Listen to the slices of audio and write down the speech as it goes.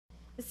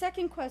The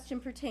second question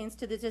pertains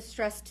to the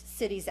Distressed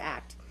Cities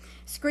Act.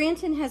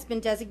 Scranton has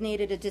been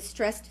designated a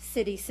distressed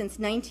city since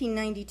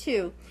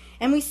 1992,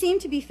 and we seem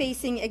to be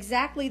facing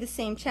exactly the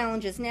same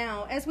challenges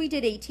now as we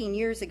did 18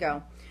 years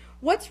ago.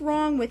 What's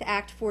wrong with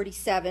Act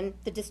 47,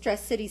 the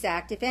Distressed Cities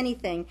Act, if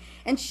anything,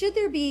 and should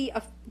there be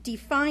a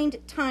defined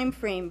time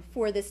frame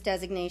for this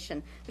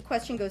designation? The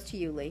question goes to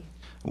you, Lee.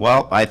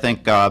 Well, I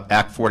think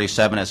Act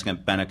 47 has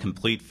been a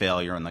complete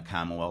failure in the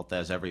Commonwealth,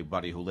 as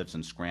everybody who lives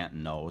in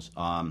Scranton knows.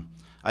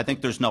 I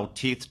think there's no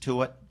teeth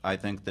to it. I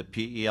think the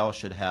PEL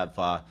should have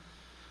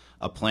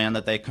a plan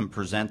that they can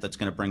present that's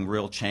going to bring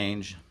real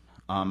change.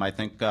 I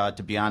think,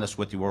 to be honest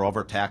with you, we're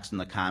overtaxed in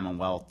the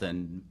Commonwealth,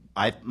 and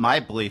my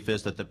belief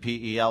is that the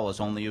PEL is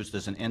only used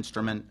as an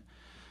instrument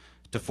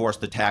to force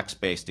the tax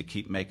base to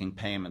keep making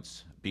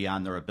payments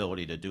beyond their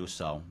ability to do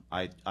so.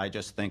 I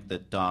just think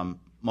that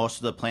most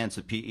of the plans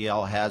that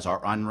PEL has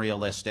are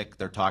unrealistic.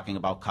 They're talking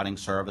about cutting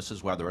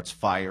services, whether it's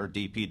fire,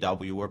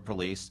 DPW, or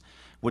police,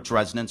 which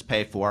residents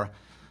pay for.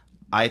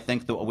 I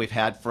think that what we've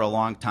had for a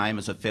long time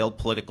is a failed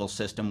political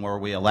system where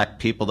we elect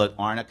people that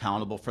aren't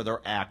accountable for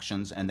their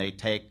actions, and they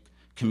take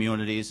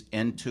communities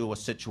into a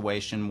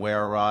situation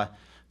where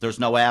there's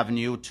no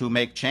avenue to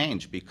make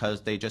change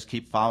because they just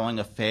keep following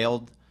a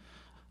failed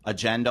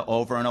agenda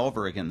over and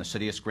over again. The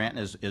city of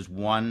Scranton is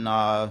one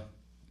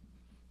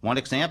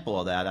example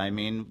of that. I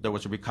mean, there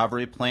was a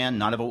recovery plan.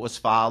 None of it was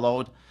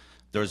followed.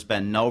 There's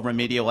been no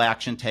remedial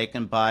action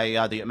taken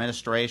by the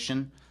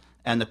administration,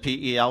 and the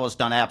PEL has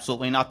done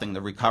absolutely nothing.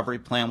 The recovery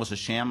plan was a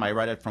sham. I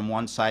read it from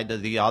one side to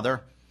the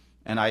other,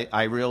 and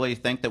I really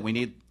think that we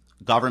need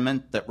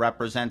government that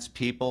represents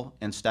people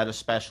instead of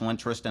special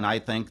interest, and I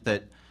think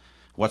that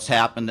what's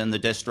happened in the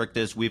district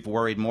is we've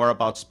worried more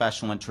about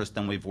special interest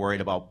than we've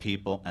worried about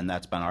people, and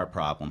that's been our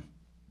problem.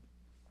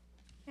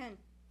 Ken.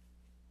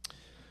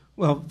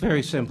 Well,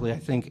 very simply, I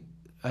think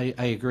I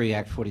agree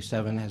Act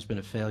 47 has been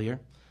a failure.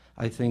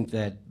 I think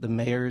that the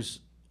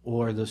mayors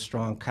or the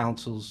strong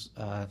councils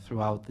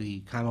throughout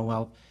the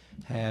Commonwealth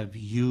have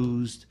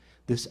used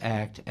this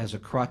act as a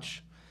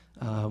crutch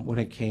when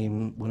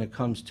it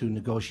comes to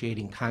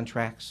negotiating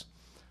contracts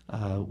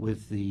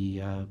with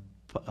the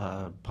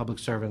public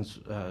servants,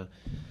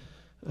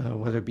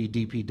 whether it be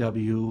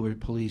DPW or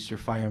police or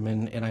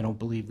firemen, and I don't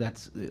believe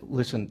that's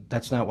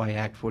not why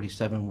Act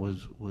 47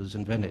 was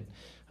invented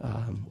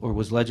or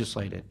was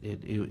legislated.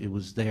 It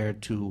was there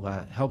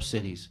to help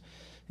cities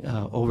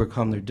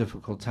overcome their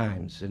difficult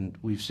times, and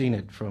we've seen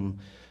it from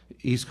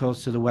East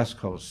Coast to the West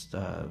Coast,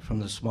 from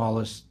the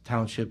smallest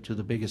township to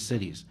the biggest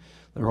cities.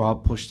 They're all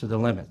pushed to the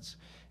limits,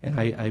 and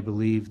I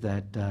believe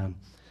that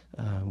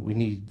we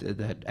need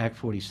that Act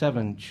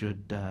 47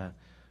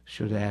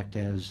 should act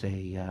as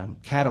a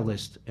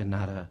catalyst and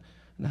not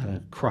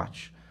a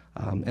crutch.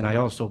 And I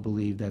also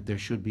believe that there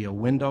should be a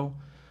window,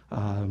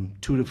 2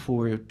 to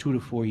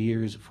 4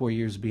 years, 4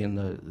 years being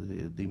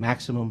the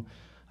maximum,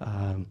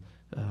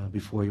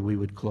 before we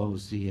would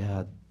close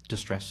the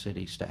distressed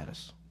city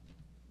status.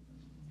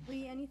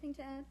 Lee, anything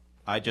to add?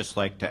 I'd just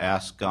like to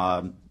ask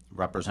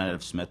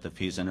Representative Smith if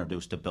he's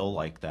introduced a bill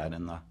like that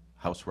in the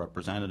House of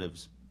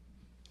Representatives.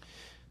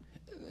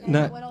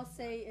 And what I'll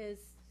say is,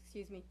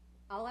 excuse me,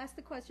 I'll ask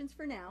the questions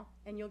for now,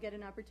 and you'll get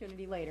an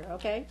opportunity later,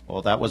 okay?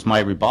 Well, that was my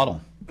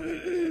rebuttal.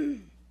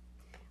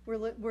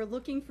 We're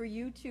looking for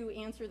you to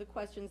answer the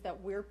questions that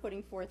we're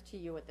putting forth to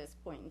you at this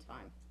point in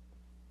time.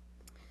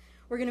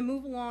 We're going to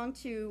move along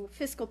to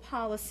fiscal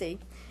policy,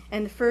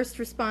 and the first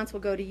response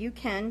will go to you,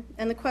 Ken.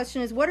 And the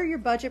question is, what are your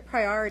budget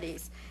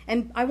priorities?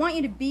 And I want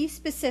you to be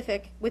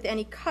specific with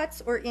any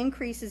cuts or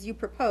increases you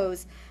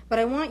propose, but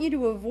I want you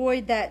to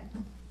avoid that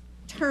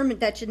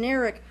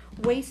generic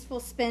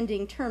wasteful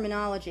spending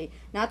terminology.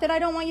 Not that I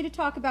don't want you to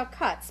talk about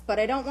cuts, but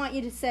I don't want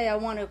you to say I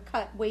want to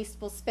cut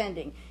wasteful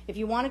spending. If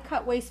you want to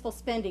cut wasteful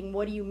spending,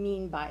 what do you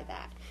mean by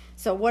that?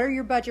 So what are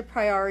your budget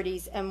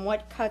priorities, and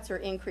what cuts or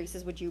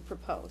increases would you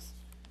propose?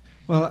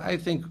 Well, I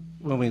think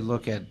when we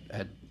look at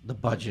the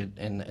budget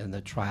and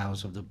the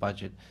trials of the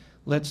budget,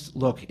 let's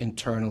look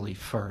internally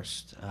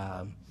first,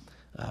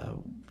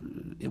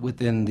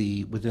 within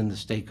the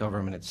state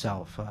government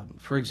itself.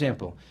 For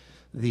example,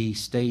 the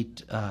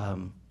state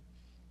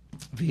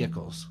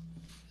vehicles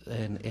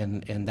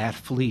and that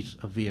fleet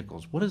of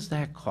vehicles. What does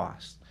that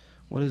cost?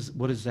 What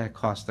does that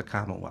cost the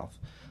Commonwealth?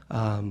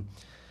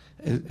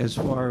 As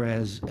far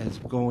as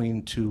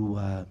going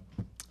to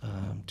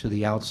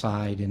the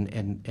outside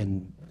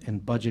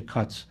and budget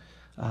cuts,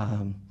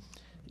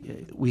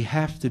 we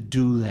have to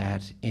do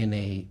that in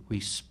a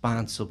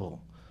responsible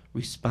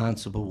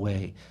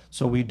way,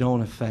 so we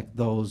don't affect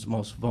those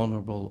most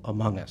vulnerable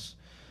among us.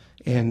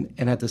 And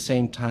at the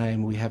same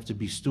time, we have to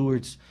be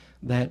stewards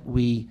that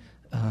we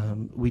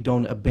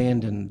don't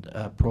abandon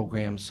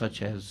programs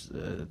such as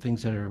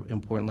things that are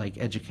important like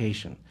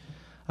education.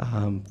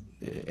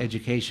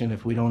 Education,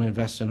 if we don't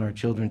invest in our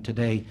children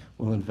today,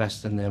 we'll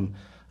invest in them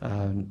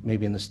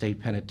maybe in the state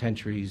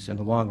penitentiaries in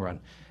the long run.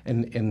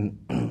 And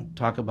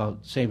talk about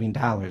saving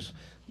dollars.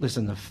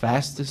 Listen, the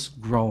fastest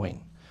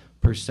growing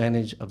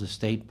percentage of the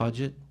state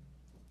budget,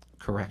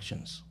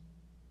 corrections.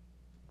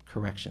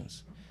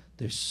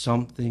 there's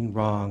something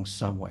wrong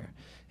somewhere.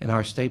 In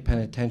our state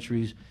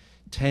penitentiaries,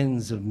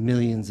 tens of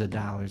millions of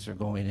dollars are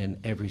going in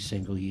every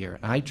single year.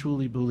 And I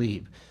truly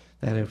believe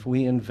that if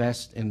we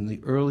invest in the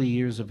early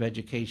years of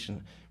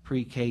education,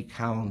 pre-K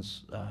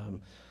counts,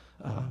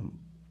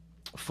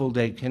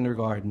 full-day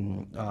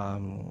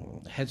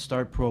kindergarten, Head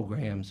Start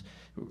programs,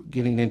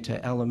 getting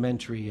into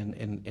elementary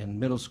and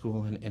middle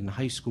school and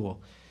high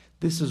school,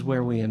 this is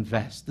where we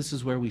invest. This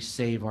is where we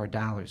save our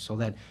dollars so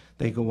that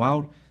they go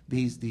out,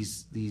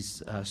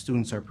 these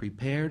students are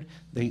prepared,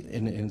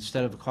 and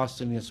instead of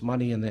costing us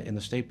money in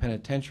the state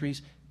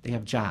penitentiaries, they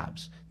have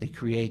jobs. They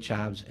create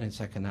jobs, and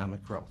it's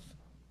economic growth.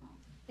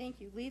 Thank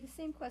you. Lee, the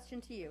same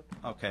question to you.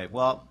 Okay,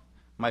 well,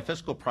 my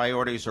fiscal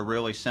priorities are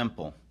really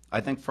simple.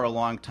 I think for a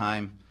long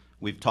time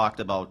we've talked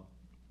about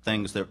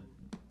things that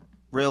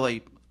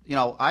really,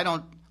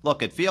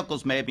 look, at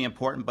vehicles may be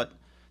important, but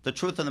the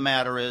truth of the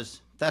matter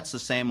is that's the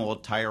same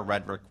old tire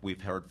rhetoric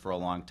we've heard for a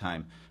long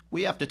time.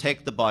 We have to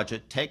take the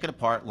budget, take it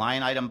apart,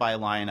 line item by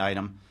line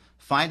item,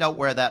 find out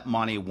where that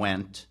money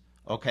went,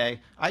 okay?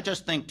 I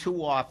just think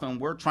too often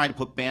we're trying to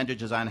put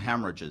bandages on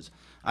hemorrhages.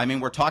 I mean,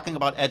 we're talking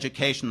about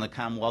education in the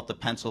Commonwealth of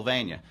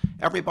Pennsylvania.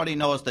 Everybody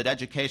knows that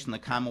education in the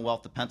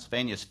Commonwealth of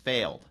Pennsylvania has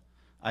failed.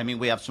 I mean,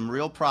 we have some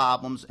real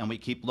problems, and we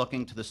keep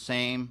looking to the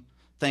same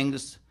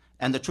things.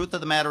 And the truth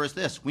of the matter is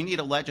this: we need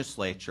a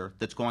legislature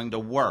that's going to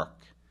work.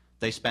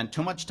 They spend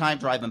too much time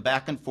driving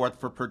back and forth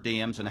for per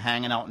diems and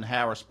hanging out in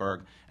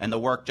Harrisburg, and the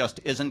work just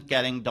isn't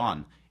getting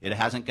done. It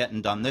hasn't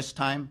gotten done this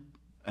time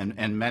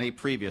and many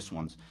previous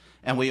ones.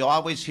 And we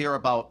always hear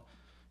about,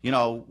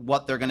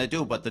 what they're going to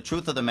do, but the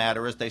truth of the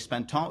matter is they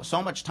spend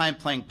so much time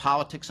playing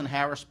politics in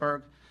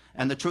Harrisburg,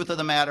 and the truth of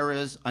the matter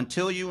is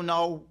until you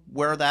know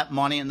where that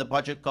money in the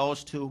budget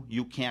goes to,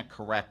 you can't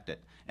correct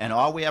it. And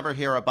all we ever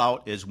hear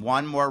about is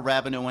one more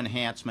revenue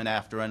enhancement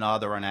after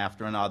another and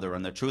after another.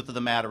 And the truth of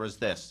the matter is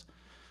this: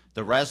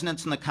 the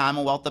residents in the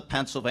Commonwealth of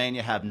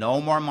Pennsylvania have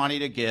no more money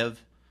to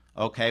give.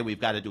 Okay, we've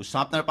got to do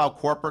something about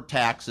corporate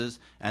taxes,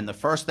 and the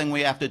first thing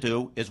we have to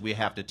do is we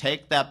have to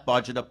take that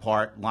budget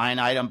apart, line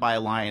item by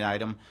line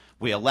item.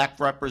 We elect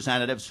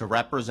representatives to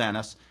represent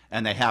us,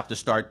 and they have to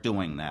start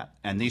doing that.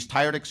 And these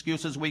tired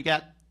excuses we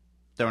get,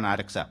 they're not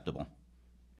acceptable.